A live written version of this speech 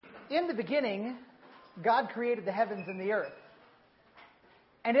In the beginning, God created the heavens and the earth.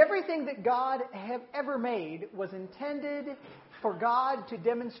 And everything that God have ever made was intended for God to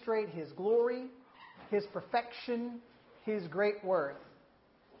demonstrate His glory, His perfection, His great worth.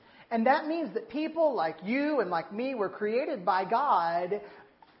 And that means that people like you and like me were created by God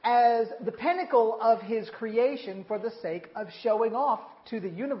as the pinnacle of His creation for the sake of showing off to the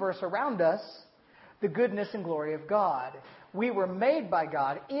universe around us the goodness and glory of God. We were made by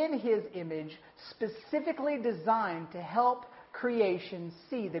God in His image, specifically designed to help creation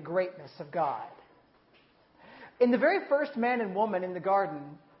see the greatness of God. In the very first man and woman in the garden,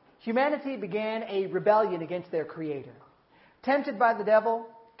 humanity began a rebellion against their Creator. Tempted by the devil,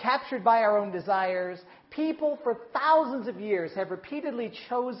 captured by our own desires, people for thousands of years have repeatedly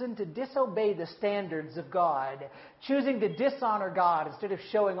chosen to disobey the standards of God, choosing to dishonor God instead of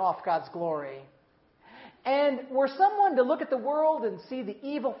showing off God's glory. And were someone to look at the world and see the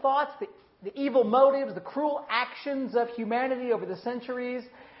evil thoughts, the evil motives, the cruel actions of humanity over the centuries,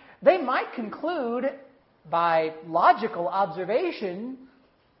 they might conclude, by logical observation,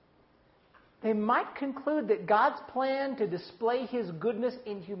 they might conclude that God's plan to display His goodness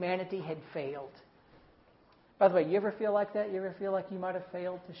in humanity had failed. By the way, you ever feel like that? You ever feel like you might have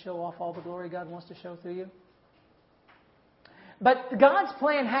failed to show off all the glory God wants to show through you? But God's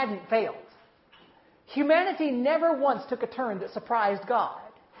plan hadn't failed. Humanity never once took a turn that surprised God.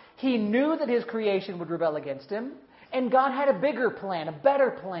 He knew that His creation would rebel against Him, and God had a bigger plan, a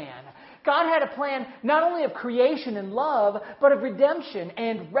better plan. God had a plan not only of creation and love, but of redemption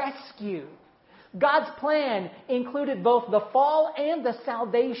and rescue. God's plan included both the fall and the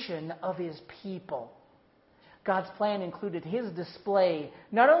salvation of His people. God's plan included His display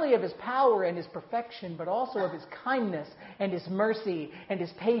not only of His power and His perfection, but also of His kindness and His mercy and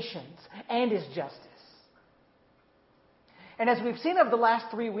His patience and His justice. And as we've seen over the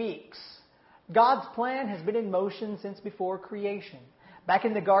last 3 weeks, God's plan has been in motion since before creation. Back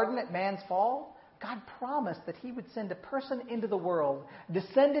in the garden at man's fall, God promised that He would send a person into the world,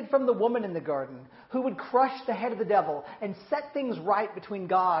 descended from the woman in the garden, who would crush the head of the devil and set things right between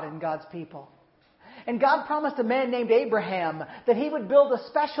God and God's people. And God promised a man named Abraham that He would build a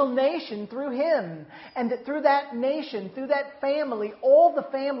special nation through him, and that through that nation, through that family, all the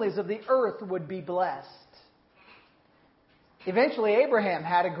families of the earth would be blessed. Eventually, Abraham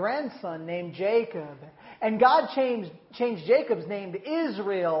had a grandson named Jacob. And God changed Jacob's name to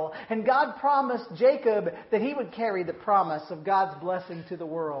Israel. And God promised Jacob that he would carry the promise of God's blessing to the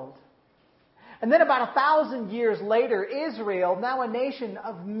world. And then about 1,000 years later, Israel, now a nation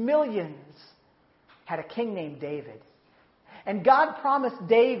of millions, had a king named David. And God promised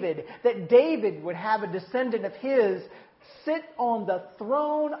David that David would have a descendant of his sit on the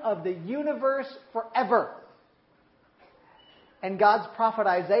throne of the universe forever. And God's prophet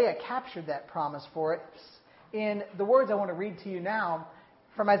Isaiah captured that promise for us in the words I want to read to you now.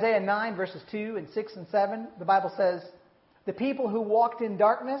 From Isaiah 9, verses 2 and 6 and 7, the Bible says, "The people who walked in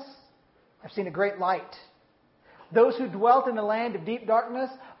darkness have seen a great light. Those who dwelt in the land of deep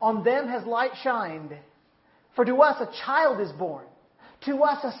darkness, on them has light shined. For to us a child is born, to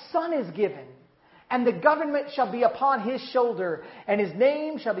us a son is given, and the government shall be upon His shoulder, and His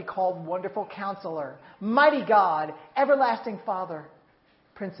name shall be called Wonderful Counselor, Mighty God, Everlasting Father,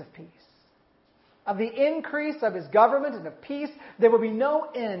 Prince of Peace. Of the increase of His government and of peace, there will be no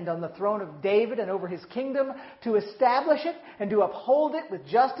end on the throne of David and over His kingdom, to establish it and to uphold it with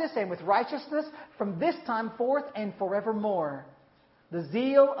justice and with righteousness from this time forth and forevermore. The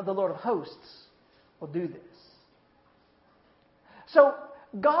zeal of the Lord of hosts will do this." So,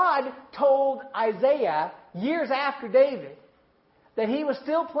 God told Isaiah years after David that He was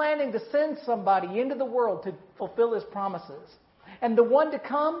still planning to send somebody into the world to fulfill His promises. And the one to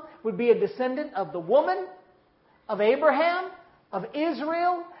come would be a descendant of the woman, of Abraham, of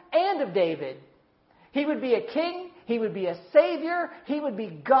Israel, and of David. He would be a king. He would be a savior. He would be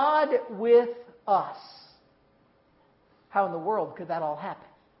God with us. How in the world could that all happen?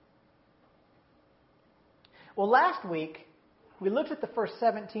 Well, last week, we looked at the first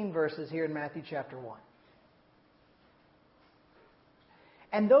 17 verses here in Matthew chapter 1.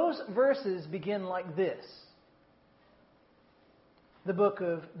 And those verses begin like this. The book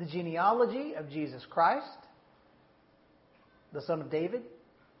of the genealogy of Jesus Christ, the son of David,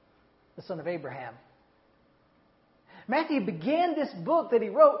 the son of Abraham. Matthew began this book that he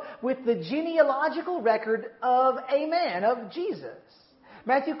wrote with the genealogical record of a man, of Jesus.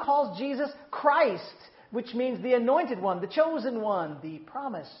 Matthew calls Jesus Christ, which means the anointed one, the chosen one, the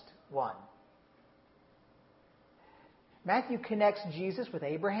promised one. Matthew connects Jesus with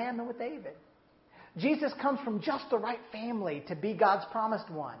Abraham and with David. Jesus comes from just the right family to be God's promised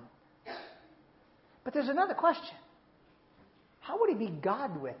one. But there's another question. How would he be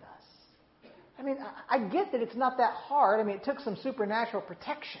God with us? I mean, I get that it's not that hard. I mean, it took some supernatural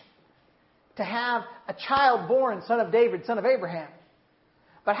protection to have a child born, son of David, son of Abraham.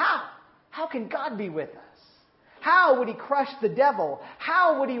 But how? How can God be with us? How would he crush the devil?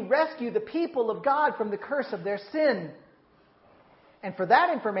 How would he rescue the people of God from the curse of their sin? And for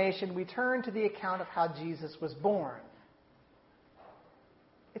that information, we turn to the account of how Jesus was born.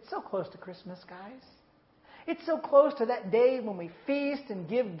 It's so close to Christmas, guys. It's so close to that day when we feast and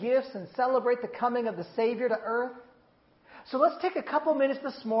give gifts and celebrate the coming of the Savior to earth. So let's take a couple minutes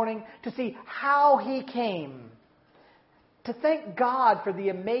this morning to see how he came. To thank God for the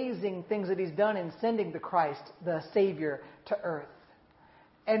amazing things that he's done in sending the Christ, the Savior, to earth.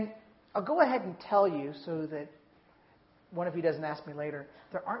 And I'll go ahead and tell you so that one of you doesn't ask me later,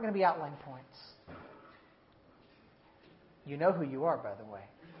 there aren't going to be outline points. You know who you are, by the way.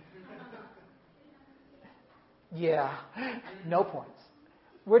 Yeah, no points.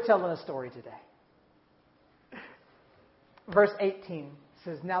 We're telling a story today. Verse 18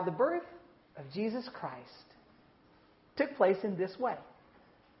 says, "Now the birth of Jesus Christ took place in this way.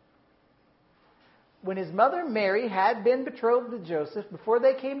 When his mother Mary had been betrothed to Joseph, before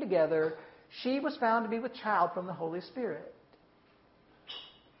they came together, she was found to be with child from the Holy Spirit."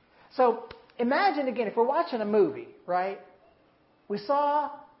 So imagine again, if we're watching a movie, right? We saw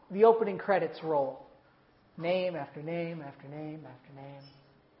the opening credits roll. Name after name after name after name.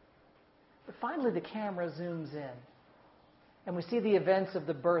 But finally the camera zooms in. And we see the events of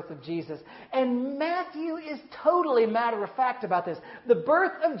the birth of Jesus. And Matthew is totally matter of fact about this. The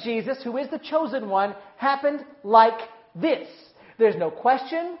birth of Jesus, who is the chosen one, happened like this. There's no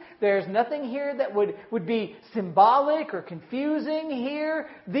question. There's nothing here that would be symbolic or confusing here.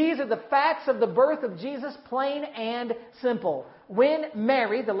 These are the facts of the birth of Jesus, plain and simple. When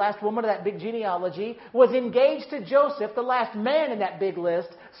Mary, the last woman of that big genealogy, was engaged to Joseph, the last man in that big list,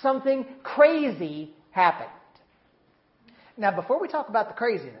 something crazy happened. Now, before we talk about the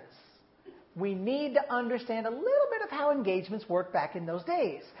craziness, we need to understand a little bit of how engagements worked back in those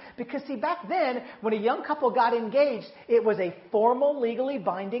days. Because, see, back then, when a young couple got engaged, it was a formal, legally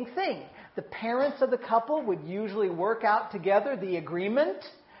binding thing. The parents of the couple would usually work out together the agreement,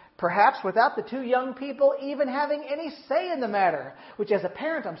 perhaps without the two young people even having any say in the matter, which as a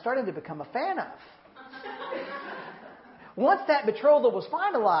parent I'm starting to become a fan of. Once that betrothal was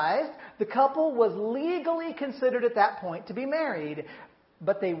finalized, the couple was legally considered at that point to be married,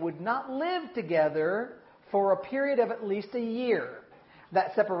 but they would not live together for a period of at least a year.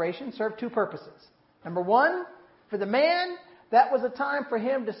 That separation served two purposes. Number one, for the man, that was a time for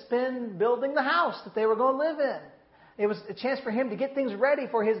him to spend building the house that they were going to live in. It was a chance for him to get things ready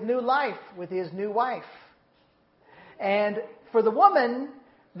for his new life with his new wife. And for the woman,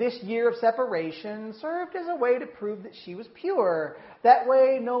 this year of separation served as a way to prove that she was pure. That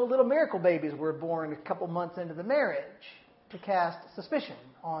way, no little miracle babies were born a couple months into the marriage to cast suspicion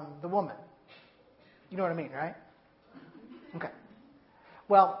on the woman. You know what I mean, right? Okay.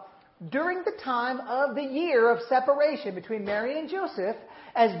 Well, during the time of the year of separation between Mary and Joseph,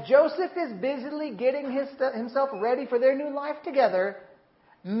 as Joseph is busily getting himself ready for their new life together,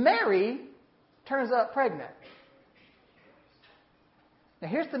 Mary turns up pregnant. Now,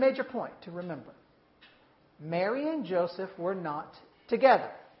 here's the major point to remember. Mary and Joseph were not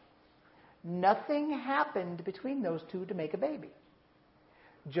together. Nothing happened between those two to make a baby.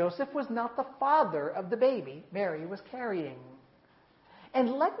 Joseph was not the father of the baby Mary was carrying.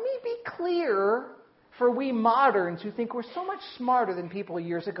 And let me be clear for we moderns who think we're so much smarter than people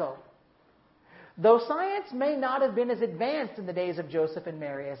years ago. Though science may not have been as advanced in the days of Joseph and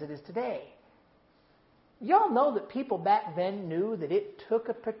Mary as it is today, y'all know that people back then knew that it took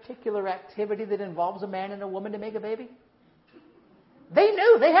a particular activity that involves a man and a woman to make a baby? They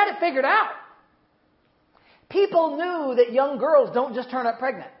knew. They had it figured out. People knew that young girls don't just turn up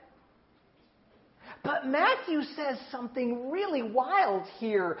pregnant. But Matthew says something really wild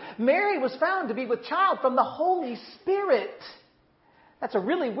here. Mary was found to be with child from the Holy Spirit. That's a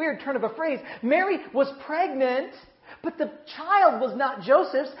really weird turn of a phrase. Mary was pregnant, but the child was not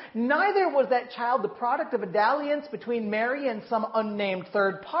Joseph's. Neither was that child the product of a dalliance between Mary and some unnamed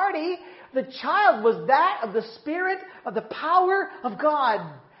third party. The child was that of the Spirit, of the power of God.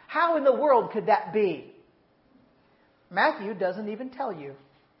 How in the world could that be? Matthew doesn't even tell you.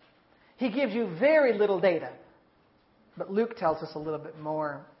 He gives you very little data. But Luke tells us a little bit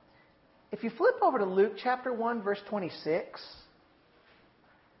more. If you flip over to Luke chapter 1, verse 26,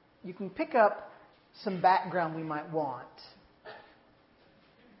 you can pick up some background we might want.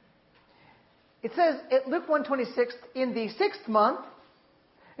 It says at Luke 1:26, in the 6th month,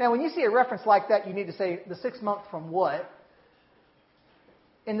 Now, when you see a reference like that, you need to say the 6th month from what?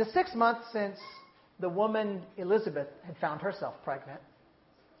 In the 6th month since the woman Elizabeth had found herself pregnant,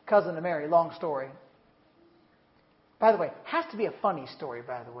 cousin of Mary, long story. By the way, has to be a funny story,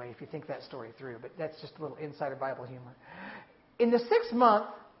 by the way, if you think that story through, but that's just a little insider Bible humor. In the 6th month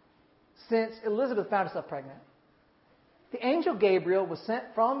since Elizabeth found herself pregnant, the angel Gabriel was sent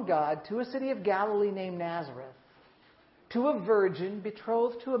from God to a city of Galilee named Nazareth, to a virgin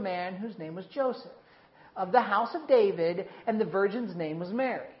betrothed to a man whose name was Joseph, of the house of David, and the virgin's name was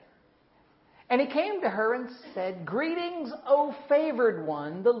Mary. And he came to her and said, "Greetings, O favored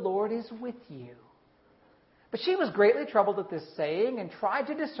one, the Lord is with you." But she was greatly troubled at this saying and tried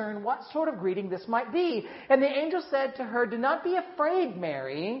to discern what sort of greeting this might be. And the angel said to her, "Do not be afraid,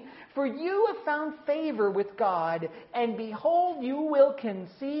 Mary, for you have found favor with God, and behold, you will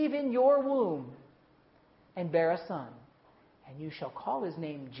conceive in your womb and bear a son, and you shall call his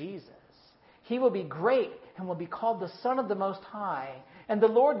name Jesus. He will be great and will be called the Son of the Most High. And the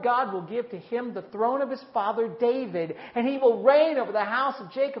Lord God will give to him the throne of his father David, and he will reign over the house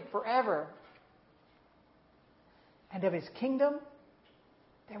of Jacob forever. And of his kingdom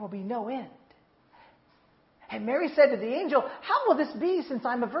there will be no end." And Mary said to the angel, "How will this be, since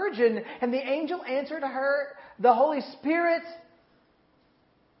I'm a virgin?" And the angel answered her, "The Holy Spirit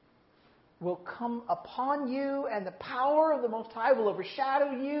will come upon you, and the power of the Most High will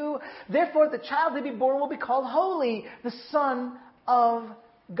overshadow you. Therefore the child to be born will be called Holy, the Son of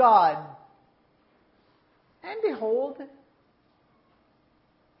God. And behold,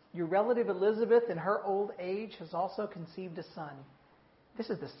 your relative Elizabeth in her old age has also conceived a son. This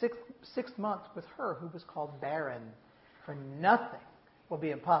is the sixth month with her who was called barren, for nothing will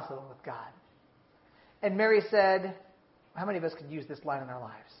be impossible with God." And Mary said, how many of us could use this line in our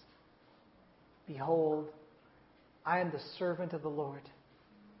lives? "Behold, I am the servant of the Lord.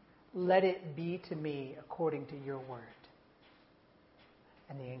 Let it be to me according to your word."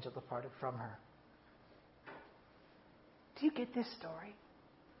 And the angel departed from her. Do you get this story?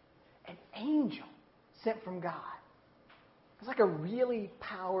 An angel sent from God. It's like a really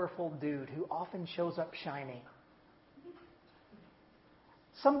powerful dude who often shows up shining.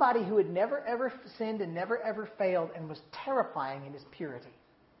 Somebody who had never ever sinned and never ever failed and was terrifying in his purity.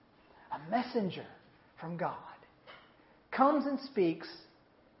 A messenger from God comes and speaks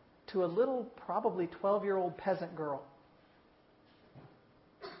to a little, probably 12-year-old peasant girl.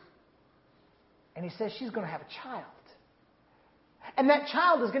 And he says she's going to have a child. And that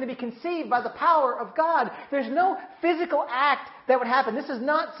child is going to be conceived by the power of God. There's no physical act that would happen. This is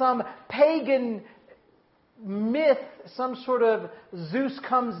not some pagan myth, some sort of Zeus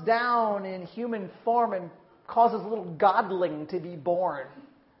comes down in human form and causes a little godling to be born.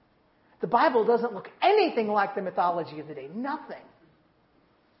 The Bible doesn't look anything like the mythology of the day. Nothing.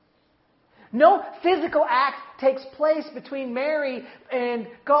 No physical act takes place between Mary and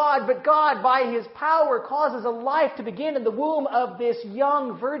God, but God, by His power, causes a life to begin in the womb of this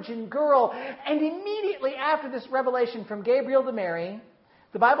young virgin girl. And immediately after this revelation from Gabriel to Mary,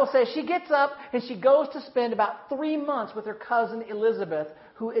 the Bible says she gets up and she goes to spend about 3 months with her cousin Elizabeth,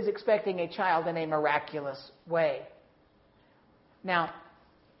 who is expecting a child in a miraculous way. Now,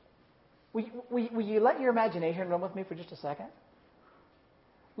 will you let your imagination run with me for just a second?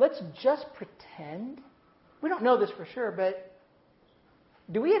 Let's just pretend. We don't know this for sure, but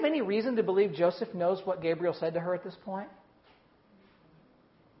do we have any reason to believe Joseph knows what Gabriel said to her at this point?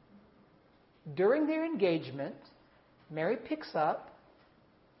 During their engagement, Mary picks up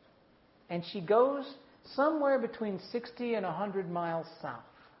and she goes somewhere between 60 and 100 miles south.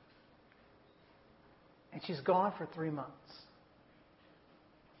 And she's gone for 3 months.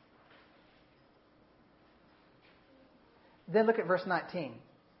 Then look at verse 19.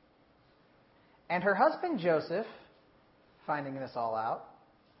 "And her husband Joseph, finding this all out,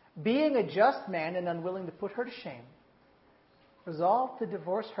 being a just man and unwilling to put her to shame, resolved to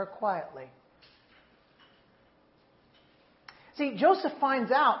divorce her quietly." See, Joseph finds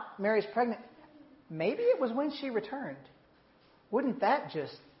out Mary's pregnant. Maybe it was when she returned. Wouldn't that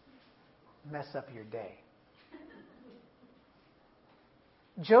just mess up your day?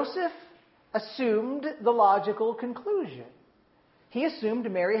 Joseph assumed the logical conclusion. He assumed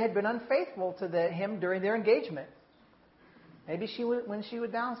Mary had been unfaithful to him during their engagement. Maybe when she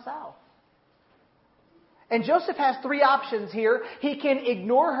was down south. And Joseph has 3 options here. He can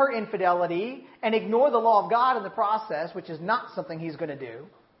ignore her infidelity and ignore the law of God in the process, which is not something he's going to do.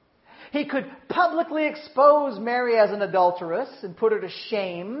 He could publicly expose Mary as an adulteress and put her to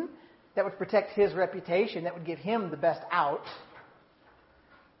shame. That would protect his reputation. That would give him the best out.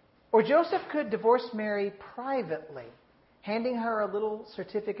 Or Joseph could divorce Mary privately handing her a little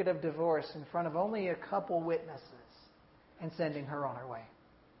certificate of divorce in front of only a couple witnesses, and sending her on her way.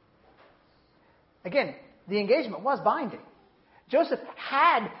 Again, the engagement was binding. Joseph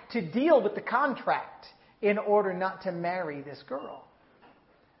had to deal with the contract in order not to marry this girl.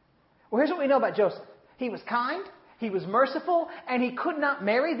 Well, here's what we know about Joseph. He was kind, he was merciful, and he could not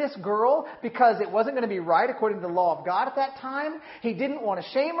marry this girl because it wasn't going to be right according to the law of God at that time. He didn't want to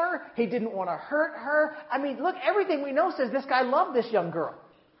shame her. He didn't want to hurt her. I mean, look, everything we know says this guy loved this young girl.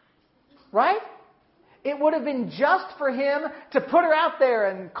 Right? It would have been just for him to put her out there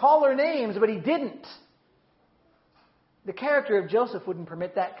and call her names, but he didn't. The character of Joseph wouldn't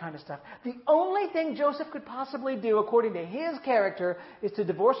permit that kind of stuff. The only thing Joseph could possibly do, according to his character, is to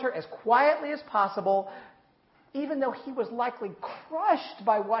divorce her as quietly as possible, even though he was likely crushed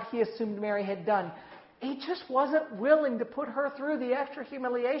by what he assumed Mary had done. He just wasn't willing to put her through the extra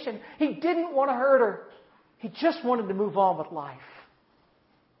humiliation. He didn't want to hurt her. He just wanted to move on with life.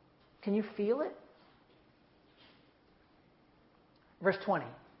 Can you feel it? Verse 20.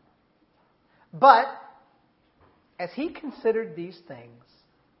 But as he considered these things,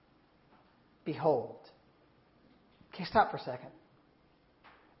 behold. Okay, stop for a second.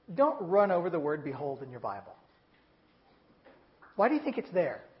 Don't run over the word behold in your Bible. Why do you think it's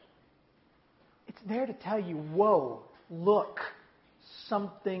there? It's there to tell you, whoa, look,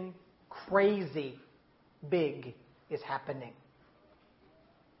 something crazy big is happening.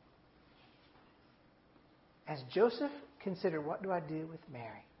 As Joseph considered, what do I do with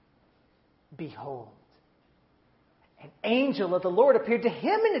Mary? Behold, an angel of the Lord appeared to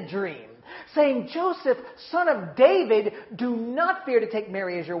him in a dream, saying, Joseph, son of David, do not fear to take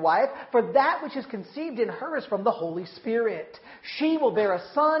Mary as your wife, for that which is conceived in her is from the Holy Spirit. She will bear a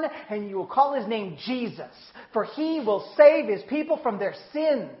son, and you will call his name Jesus, for he will save his people from their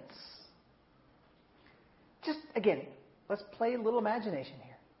sins. Just, again, let's play a little imagination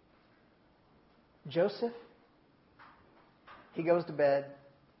here. Joseph, he goes to bed.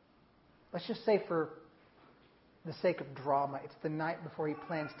 Let's just say for the sake of drama, it's the night before he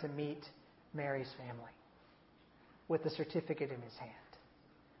plans to meet Mary's family with the certificate in his hand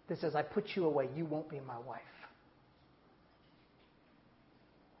that says, I put you away, you won't be my wife.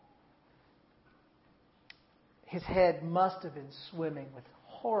 His head must have been swimming with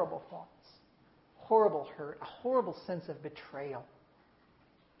horrible thoughts, horrible hurt, a horrible sense of betrayal.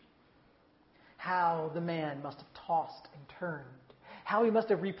 How the man must have tossed and turned. How he must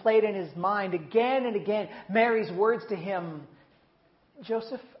have replayed in his mind again and again Mary's words to him,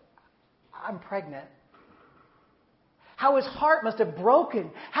 Joseph, I'm pregnant. How his heart must have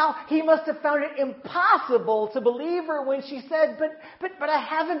broken. How he must have found it impossible to believe her when she said, but I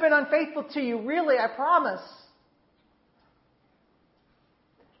haven't been unfaithful to you, really, I promise.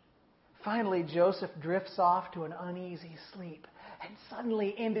 Finally, Joseph drifts off to an uneasy sleep. And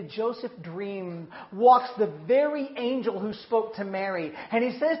suddenly into Joseph's dream walks the very angel who spoke to Mary. And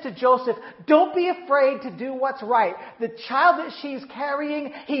he says to Joseph, don't be afraid to do what's right. The child that she's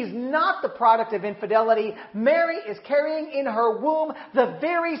carrying, he's not the product of infidelity. Mary is carrying in her womb the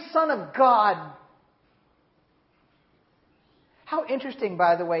very Son of God. How interesting,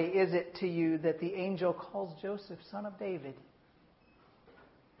 by the way, is it to you that the angel calls Joseph son of David?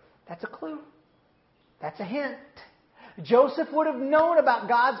 That's a clue. That's a hint. Joseph would have known about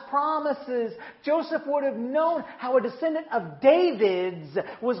God's promises. Joseph would have known how a descendant of David's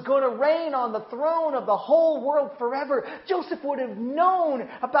was going to reign on the throne of the whole world forever. Joseph would have known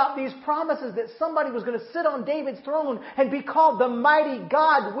about these promises that somebody was going to sit on David's throne and be called the mighty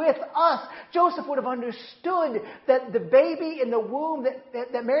God with us. Joseph would have understood that the baby in the womb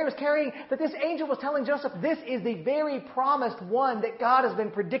that Mary was carrying, that this angel was telling Joseph, this is the very promised one that God has been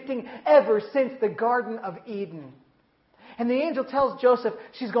predicting ever since the Garden of Eden. And the angel tells Joseph,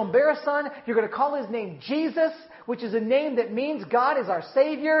 she's going to bear a son. You're going to call his name Jesus, which is a name that means God is our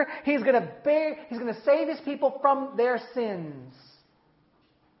Savior. He's going to save his people from their sins.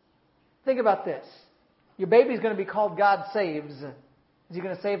 Think about this. Your baby's going to be called God Saves. Is he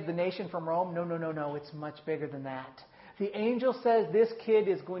going to save the nation from Rome? No. It's much bigger than that. The angel says this kid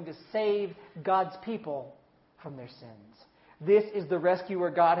is going to save God's people from their sins. This is the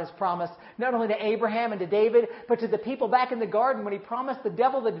rescuer God has promised, not only to Abraham and to David, but to the people back in the garden when he promised the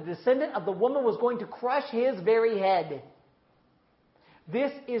devil that the descendant of the woman was going to crush his very head.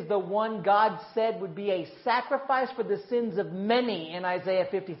 This is the one God said would be a sacrifice for the sins of many in Isaiah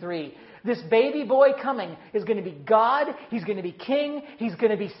 53. This baby boy coming is going to be God, he's going to be king, he's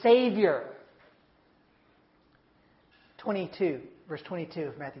going to be Savior. 22, verse 22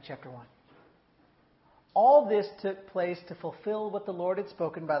 of Matthew chapter 1. All this took place to fulfill what the Lord had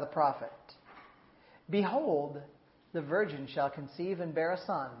spoken by the prophet. Behold, the virgin shall conceive and bear a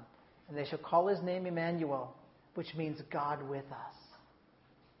son, and they shall call his name Emmanuel, which means God with us.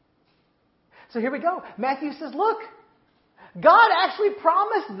 So here we go. Matthew says, look, God actually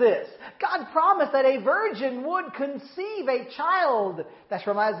promised this. God promised that a virgin would conceive a child. That's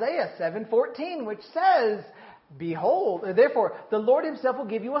from Isaiah 7:14, which says, behold, therefore, the Lord himself will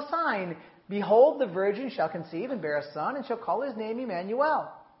give you a sign. Behold, the virgin shall conceive and bear a son, and shall call his name Emmanuel.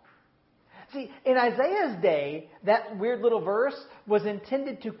 See, in Isaiah's day, that weird little verse was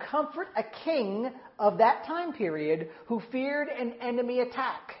intended to comfort a king of that time period who feared an enemy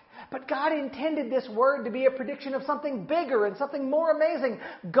attack. But God intended this word to be a prediction of something bigger and something more amazing.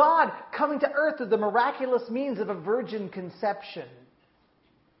 God coming to earth through the miraculous means of a virgin conception.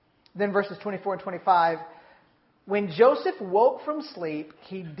 Then verses 24 and 25. When Joseph woke from sleep,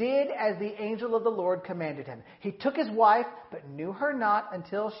 he did as the angel of the Lord commanded him. He took his wife, but knew her not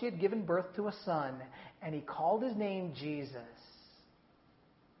until she had given birth to a son, and he called his name Jesus.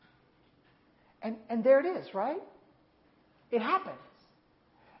 And there it is, right? It happens.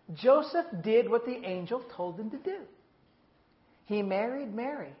 Joseph did what the angel told him to do. He married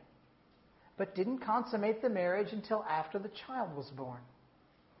Mary, but didn't consummate the marriage until after the child was born.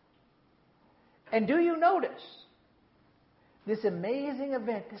 And do you notice this amazing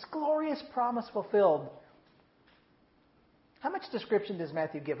event, this glorious promise fulfilled? How much description does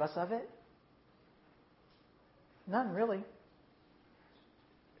Matthew give us of it? None, really.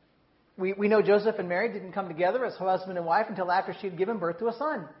 We know Joseph and Mary didn't come together as husband and wife until after she had given birth to a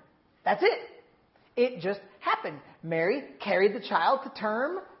son. That's it. It just happened. Mary carried the child to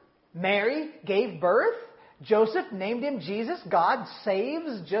term. Mary gave birth. Joseph named him Jesus. God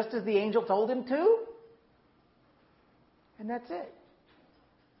saves just as the angel told him to. And that's it.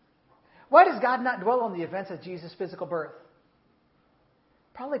 Why does God not dwell on the events of Jesus' physical birth?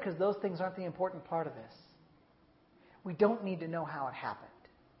 Probably because those things aren't the important part of this. We don't need to know how it happened.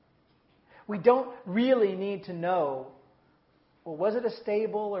 We don't really need to know, well, was it a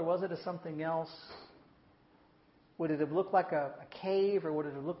stable or was it a something else? Would it have looked like a cave or would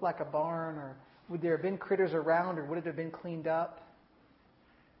it have looked like a barn? Or would there have been critters around or would it have been cleaned up?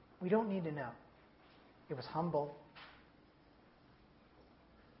 We don't need to know. It was humble.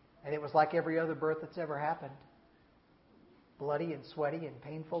 And it was like every other birth that's ever happened. Bloody and sweaty and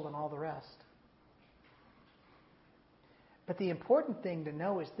painful and all the rest. But the important thing to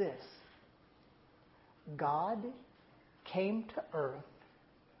know is this. God came to earth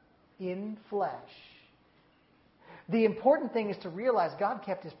in flesh. The important thing is to realize God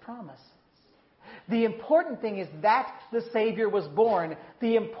kept his promises. The important thing is that the Savior was born.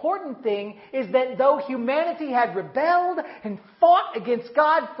 The important thing is that though humanity had rebelled and fought against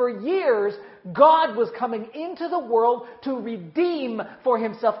God for years, God was coming into the world to redeem for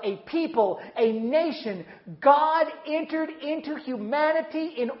himself a people, a nation. God entered into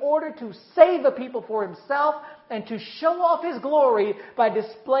humanity in order to save a people for himself and to show off his glory by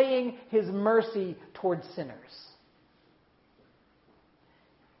displaying his mercy towards sinners.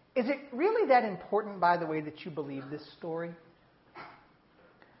 Is it really that important, by the way, that you believe this story?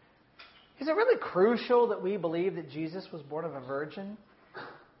 Is it really crucial that we believe that Jesus was born of a virgin?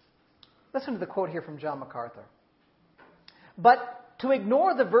 Listen to the quote here from John MacArthur. But to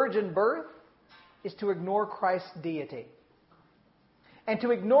ignore the virgin birth is to ignore Christ's deity. And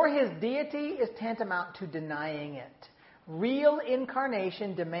to ignore his deity is tantamount to denying it. Real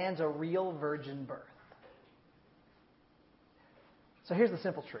incarnation demands a real virgin birth. So here's the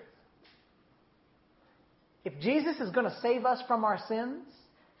simple truth. If Jesus is going to save us from our sins,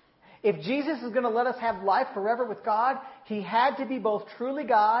 if Jesus is going to let us have life forever with God, he had to be both truly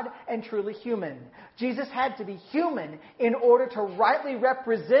God and truly human. Jesus had to be human in order to rightly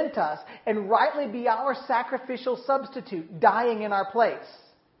represent us and rightly be our sacrificial substitute, dying in our place.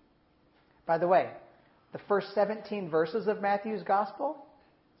 By the way, the first 17 verses of Matthew's Gospel,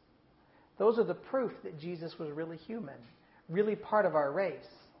 those are the proof that Jesus was really human. Really part of our race,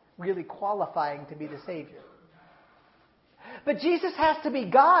 really qualifying to be the Savior. But Jesus has to be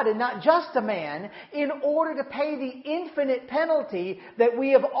God and not just a man in order to pay the infinite penalty that we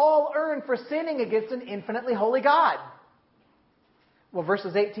have all earned for sinning against an infinitely holy God. Well,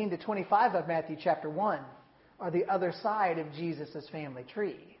 verses 18 to 25 of Matthew chapter 1 are the other side of Jesus' family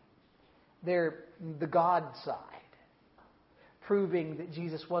tree. They're the God side, proving that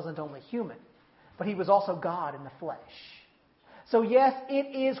Jesus wasn't only human, but he was also God in the flesh. So yes,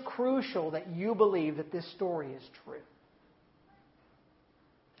 it is crucial that you believe that this story is true.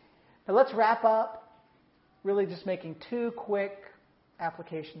 Now let's wrap up, really just making two quick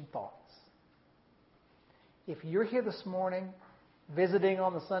application thoughts. If you're here this morning visiting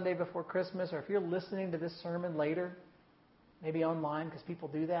on the Sunday before Christmas, or if you're listening to this sermon later, maybe online because people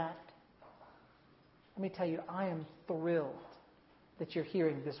do that, let me tell you, I am thrilled that you're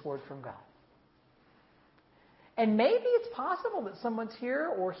hearing this word from God. And maybe it's possible that someone's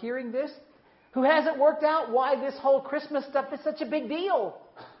here or hearing this who hasn't worked out why this whole Christmas stuff is such a big deal.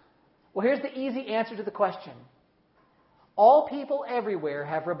 Well, here's the easy answer to the question. All people everywhere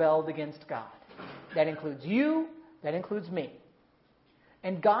have rebelled against God. That includes you. That includes me.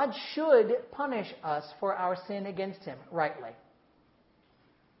 And God should punish us for our sin against Him rightly.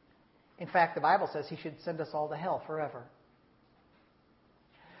 In fact, the Bible says He should send us all to hell forever.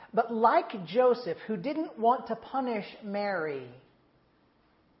 But like Joseph, who didn't want to punish Mary,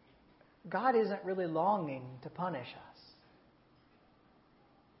 God isn't really longing to punish us.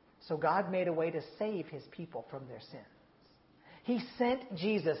 So God made a way to save His people from their sins. He sent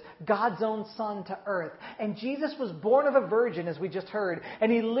Jesus, God's own Son, to earth. And Jesus was born of a virgin, as we just heard.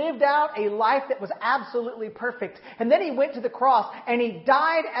 And He lived out a life that was absolutely perfect. And then He went to the cross and He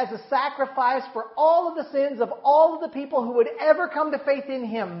died as a sacrifice for all of the sins of all of the people who would ever come to faith in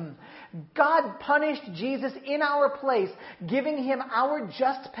Him. God punished Jesus in our place, giving Him our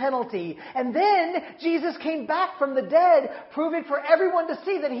just penalty. And then Jesus came back from the dead, proving for everyone to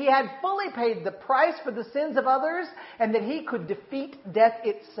see that He had fully paid the price for the sins of others and that He could defeat death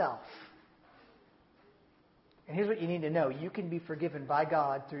itself. And here's what you need to know. You can be forgiven by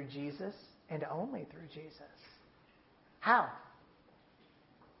God through Jesus and only through Jesus. How?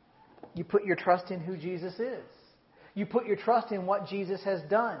 You put your trust in who Jesus is. You put your trust in what Jesus has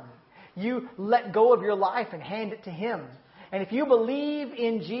done. You let go of your life and hand it to Him. And if you believe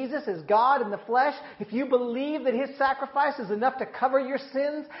in Jesus as God in the flesh, if you believe that His sacrifice is enough to cover your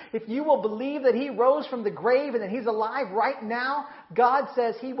sins, if you will believe that He rose from the grave and that He's alive right now, God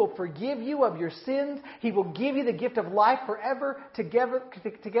says He will forgive you of your sins. He will give you the gift of life forever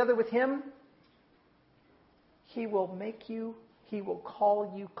together with Him. He will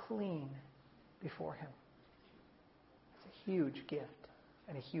call you clean before Him. It's a huge gift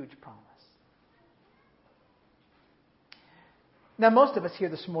and a huge promise. Now, most of us here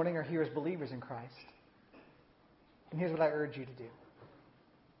this morning are here as believers in Christ. And here's what I urge you to do.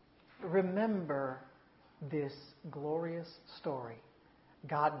 Remember this glorious story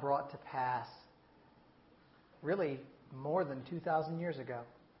God brought to pass really more than 2,000 years ago.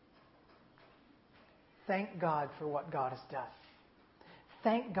 Thank God for what God has done.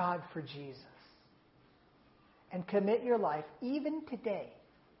 Thank God for Jesus. And commit your life, even today,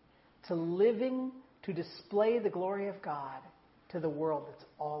 to living to display the glory of God to the world that's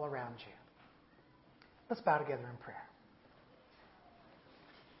all around you. Let's bow together in prayer.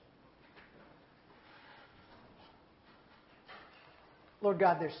 Lord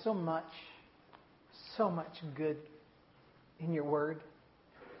God, there's so much good in your word.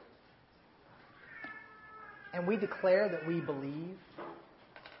 And we declare that we believe.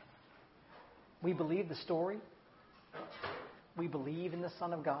 We believe the story. We believe in the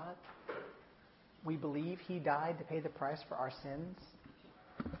Son of God. We believe He died to pay the price for our sins.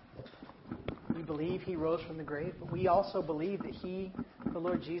 We believe He rose from the grave. But we also believe that He, the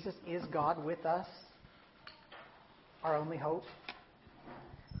Lord Jesus, is God with us, our only hope.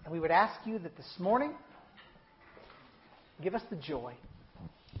 And we would ask you that this morning, give us the joy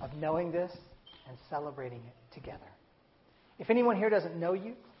of knowing this and celebrating it together. If anyone here doesn't know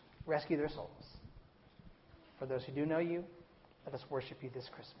you, rescue their souls. For those who do know you, let us worship you this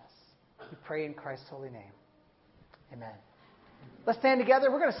Christmas. We pray in Christ's holy name. Amen. Let's stand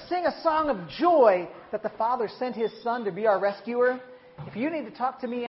together. We're going to sing a song of joy that the Father sent His Son to be our rescuer. If you need to talk to me